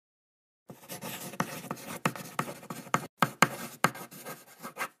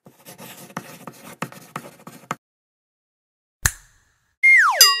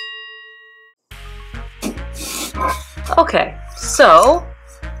Okay, so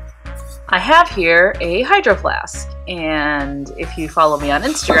I have here a Hydro Flask, and if you follow me on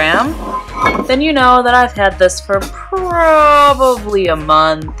Instagram, then you know that I've had this for probably a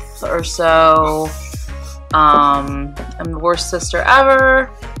month or so. I'm the worst sister ever.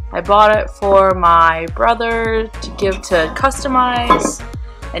 I bought it for my brother to give to customize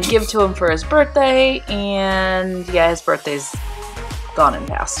and give to him for his birthday, and yeah, his birthday's gone and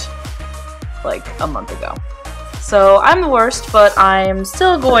passed like a month ago. So I'm the worst, but I'm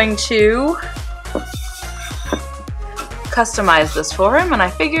still going to customize this for him, and I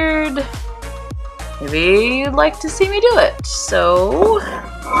figured maybe you'd like to see me do it. So,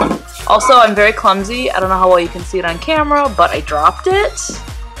 also I'm very clumsy. I don't know how well you can see it on camera, but I dropped it.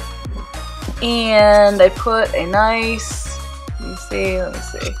 And I put a nice, let me see. I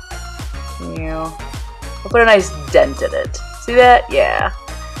put a nice dent in it. See that? Yeah.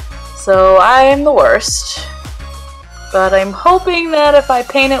 So I'm the worst. But I'm hoping that if I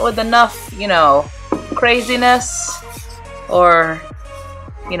paint it with enough, you know, craziness or,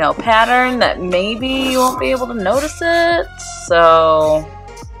 you know, pattern, that maybe you won't be able to notice it. So,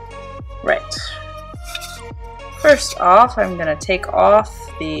 right. First off, I'm gonna take off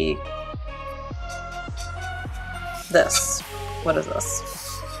this. What is this?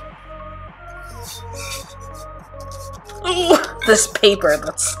 Ooh, this paper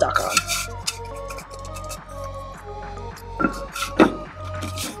that's stuck on.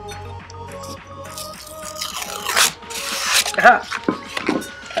 Ah.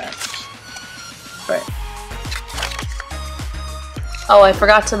 Okay. Right. Oh, I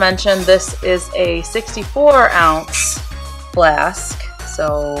forgot to mention this is a 64-ounce flask,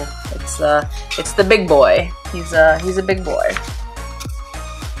 so it's the big boy. He's a big boy.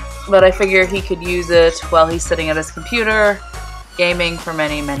 But I figure he could use it while he's sitting at his computer, gaming for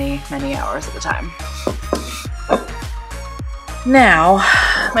many, many, many hours at a time. Now,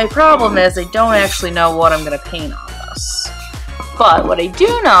 my problem is I don't actually know what I'm going to paint on this. But what I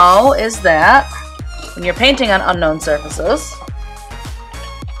do know is that when you're painting on unknown surfaces,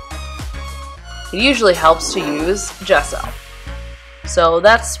 it usually helps to use gesso. So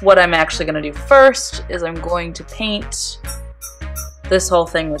that's what I'm actually going to do first, is I'm going to paint this whole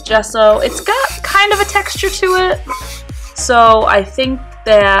thing with gesso. It's got kind of a texture to it, so I think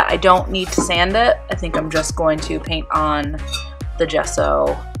that I don't need to sand it. I think I'm just going to paint on the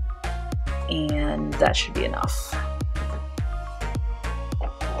gesso, and that should be enough.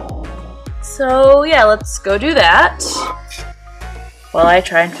 So yeah, let's go do that while I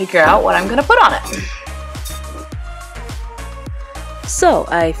try and figure out what I'm going to put on it. So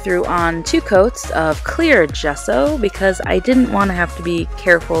I threw on 2 coats of clear gesso because I didn't want to have to be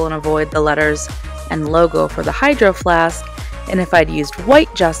careful and avoid the letters and logo for the Hydro Flask, and if I'd used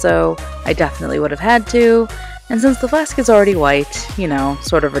white gesso, I definitely would have had to, and since the flask is already white, you know,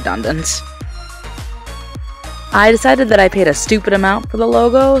 sort of redundant. I decided that I paid a stupid amount for the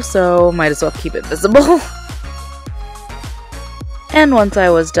logo, so might as well keep it visible. And once I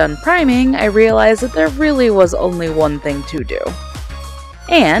was done priming, I realized that there really was only one thing to do.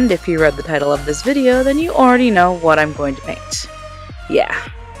 And if you read the title of this video, then you already know what I'm going to paint. Yeah.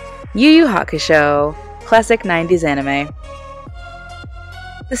 Yu-Yu Hakusho, classic 90s anime.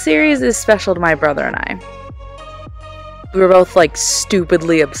 The series is special to my brother and I. We were both like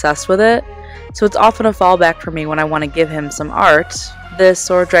stupidly obsessed with it, so it's often a fallback for me when I want to give him some art,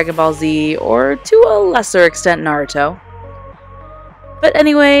 this or Dragon Ball Z, or to a lesser extent Naruto. But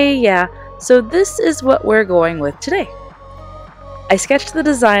anyway, yeah, so this is what we're going with today. I sketched the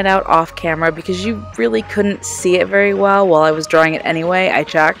design out off camera because you really couldn't see it very well while I was drawing it anyway, I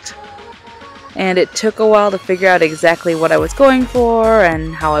checked. And it took a while to figure out exactly what I was going for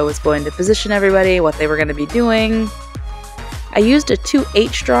and how I was going to position everybody, what they were going to be doing. I used a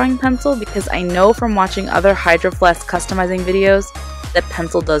 2H drawing pencil because I know from watching other Hydro Flask customizing videos that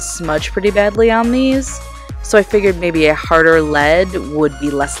pencil does smudge pretty badly on these, so I figured maybe a harder lead would be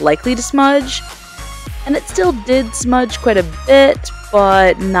less likely to smudge. And it still did smudge quite a bit,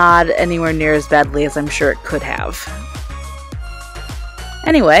 but not anywhere near as badly as I'm sure it could have.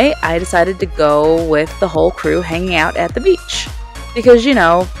 Anyway, I decided to go with the whole crew hanging out at the beach. Because, you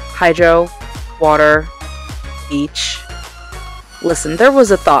know, hydro, water, beach. Listen, there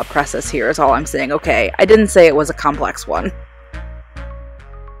was a thought process here is all I'm saying, okay? I didn't say it was a complex one.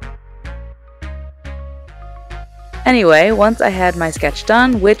 Anyway, once I had my sketch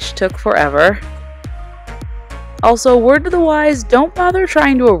done, which took forever. Also, word to the wise, don't bother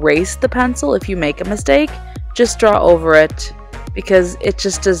trying to erase the pencil if you make a mistake. Just draw over it, because it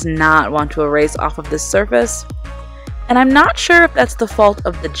just does not want to erase off of this surface. And I'm not sure if that's the fault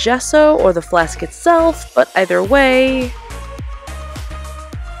of the gesso or the flask itself, but either way...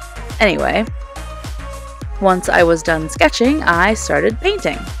 Anyway, once I was done sketching, I started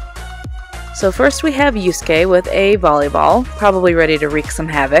painting. So first we have Yusuke with a volleyball, probably ready to wreak some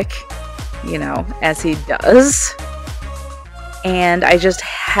havoc, you know, as he does. And I just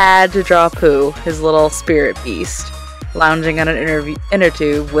had to draw Pooh, his little spirit beast, lounging on an inner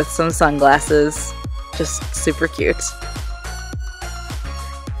tube with some sunglasses. Just super cute.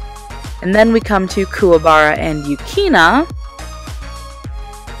 And then we come to Kuwabara and Yukina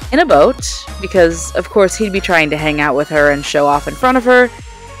in a boat, because of course he'd be trying to hang out with her and show off in front of her,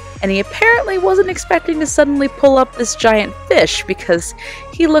 and he apparently wasn't expecting to suddenly pull up this giant fish because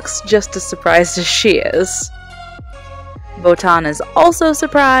he looks just as surprised as she is. Botan is also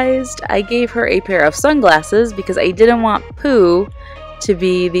surprised. I gave her a pair of sunglasses because I didn't want Pooh to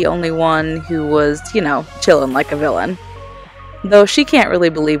be the only one who was, you know, chilling like a villain. Though she can't really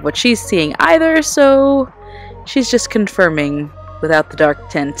believe what she's seeing either, so she's just confirming without the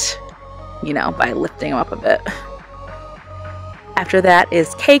dark tint, you know, by lifting him up a bit. After that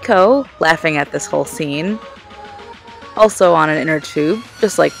is Keiko, laughing at this whole scene. Also on an inner tube,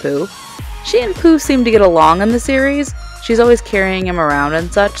 just like Pooh. She and Pooh seem to get along in the series. She's always carrying him around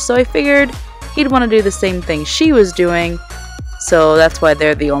and such, so I figured he'd want to do the same thing she was doing, so that's why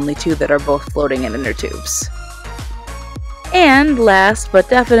they're the only two that are both floating in inner tubes. And last, but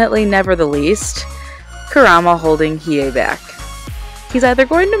definitely never the least, Kurama holding Hiei back. He's either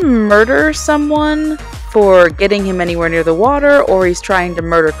going to murder someone for getting him anywhere near the water, or he's trying to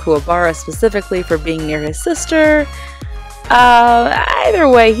murder Kuwabara specifically for being near his sister. Either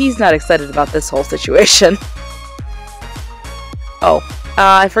way, he's not excited about this whole situation.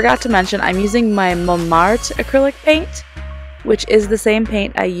 I forgot to mention I'm using my Montmartre acrylic paint, which is the same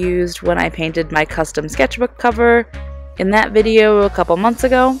paint I used when I painted my custom sketchbook cover in that video a couple months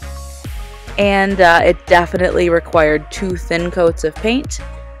ago. And it definitely required 2 thin coats of paint.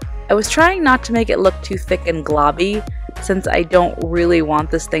 I was trying not to make it look too thick and globby, since I don't really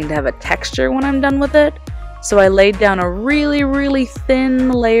want this thing to have a texture when I'm done with it. So I laid down a really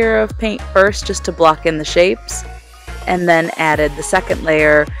thin layer of paint first just to block in the shapes, and then added the second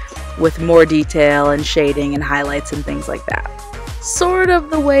layer with more detail and shading and highlights and things like that. Sort of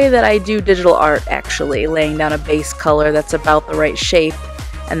the way that I do digital art, actually, laying down a base color that's about the right shape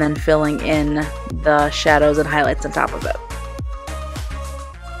and then filling in the shadows and highlights on top of it.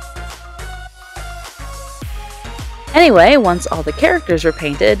 Anyway, once all the characters were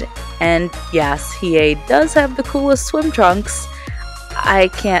painted, and yes, Hiei does have the coolest swim trunks, I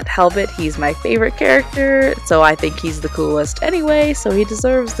can't help it, he's my favorite character, so I think he's the coolest anyway, so he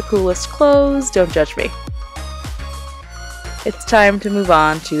deserves the coolest clothes, don't judge me. It's time to move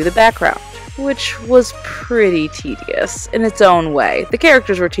on to the background, which was pretty tedious in its own way. The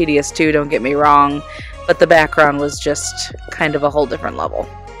characters were tedious too, don't get me wrong, but the background was just kind of a whole different level.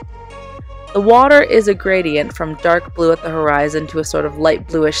 The water is a gradient from dark blue at the horizon to a sort of light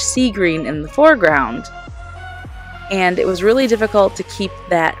bluish sea green in the foreground. And it was really difficult to keep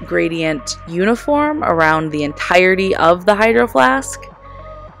that gradient uniform around the entirety of the hydro flask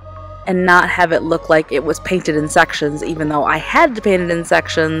and not have it look like it was painted in sections, even though I had to paint it in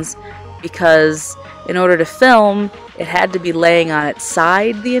sections because in order to film, it had to be laying on its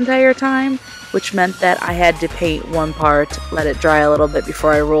side the entire time, which meant that I had to paint one part, let it dry a little bit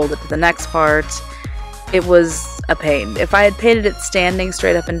before I rolled it to the next part. It was a pain. If I had painted it standing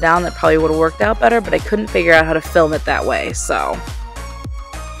straight up and down, that probably would have worked out better, but I couldn't figure out how to film it that way, so.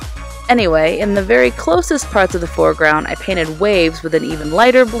 Anyway, in the very closest parts of the foreground, I painted waves with an even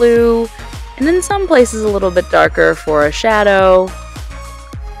lighter blue, and in some places a little bit darker for a shadow.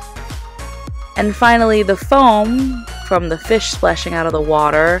 And finally, the foam from the fish splashing out of the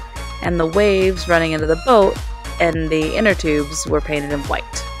water and the waves running into the boat and the inner tubes were painted in white.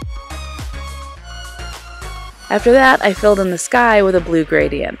 After that, I filled in the sky with a blue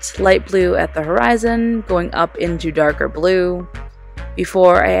gradient, light blue at the horizon, going up into darker blue,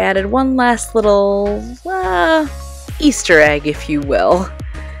 before I added one last little, Easter egg, if you will.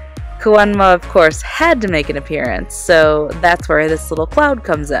 Koenma, of course, had to make an appearance, so that's where this little cloud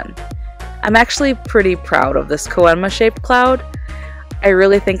comes in. I'm actually pretty proud of this Koenma-shaped cloud. I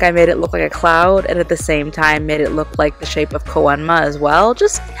really think I made it look like a cloud, and at the same time made it look like the shape of Koenma as well,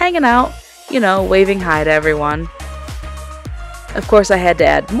 just hanging out, you know, waving hi to everyone. Of course, I had to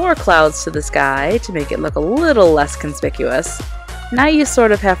add more clouds to the sky to make it look a little less conspicuous. Now you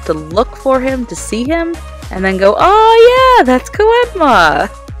sort of have to look for him to see him, and then go, oh yeah, that's Koenma!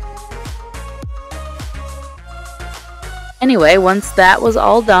 Anyway, once that was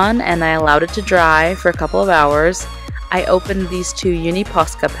all done and I allowed it to dry for a couple of hours, I opened these two Uni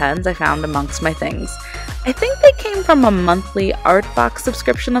Posca pens I found amongst my things. I think they came from a monthly art box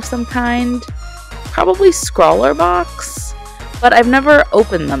subscription of some kind, probably Scrawler Box, but I've never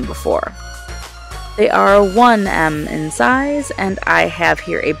opened them before. They are 1M in size, and I have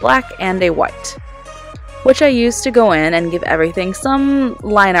here a black and a white, which I use to go in and give everything some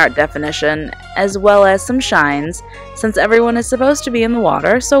line art definition, as well as some shines, since everyone is supposed to be in the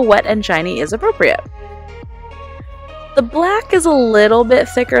water, so wet and shiny is appropriate. The black is a little bit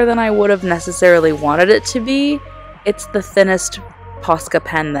thicker than I would have necessarily wanted it to be. It's the thinnest Posca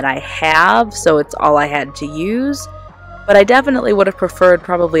pen that I have, so it's all I had to use. But I definitely would have preferred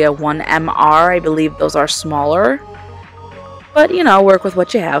probably a 1MR, I believe those are smaller. But, you know, work with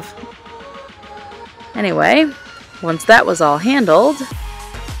what you have. Anyway, once that was all handled,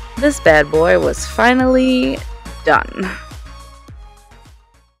 this bad boy was finally done.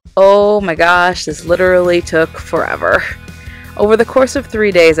 Oh my gosh, this literally took forever. Over the course of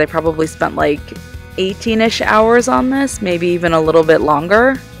 3 days, I probably spent like 18-ish hours on this, maybe even a little bit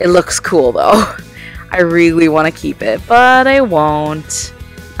longer. It looks cool though. I really want to keep it, but I won't.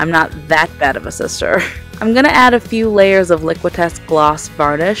 I'm not that bad of a sister. I'm going to add a few layers of Liquitex gloss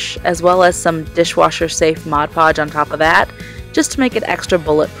varnish, as well as some dishwasher safe Mod Podge on top of that, just to make it extra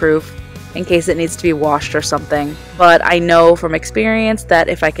bulletproof in case it needs to be washed or something. But I know from experience that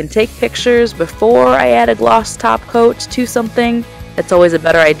if I can take pictures before I add a gloss top coat to something, it's always a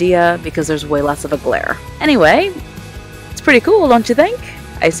better idea because there's way less of a glare. Anyway, it's pretty cool, don't you think?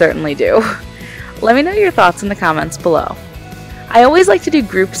 I certainly do. Let me know your thoughts in the comments below. I always like to do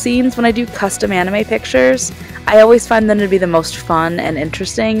group scenes when I do custom anime pictures. I always find them to be the most fun and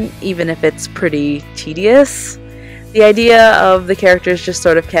interesting, even if it's pretty tedious. The idea of the characters just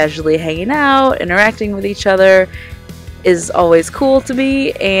sort of casually hanging out, interacting with each other, is always cool to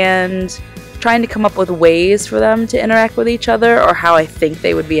me, and trying to come up with ways for them to interact with each other, or how I think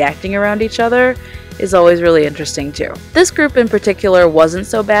they would be acting around each other, is always really interesting too. This group in particular wasn't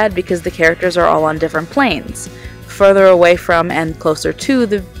so bad because the characters are all on different planes, further away from and closer to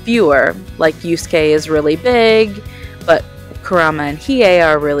the viewer. Like Yusuke is really big, but Kurama and Hiei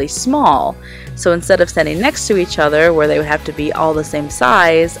are really small. So instead of standing next to each other where they would have to be all the same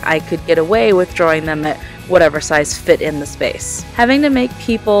size, I could get away with drawing them at whatever size fit in the space. Having to make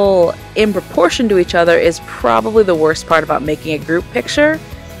people in proportion to each other is probably the worst part about making a group picture.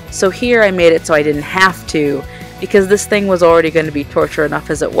 So here I made it so I didn't have to, because this thing was already going to be torture enough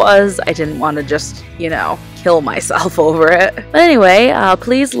as it was. I didn't want to just, you know, kill myself over it. But anyway,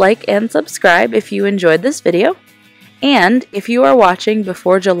 please like and subscribe if you enjoyed this video. And if you are watching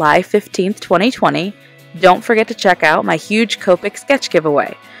before July 15th, 2020, don't forget to check out my huge Copic sketch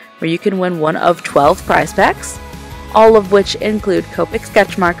giveaway, where you can win one of 12 prize packs, all of which include Copic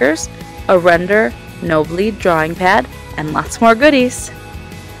sketch markers, a render, no bleed drawing pad, and lots more goodies.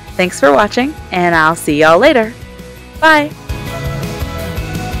 Thanks for watching, and I'll see y'all later. Bye!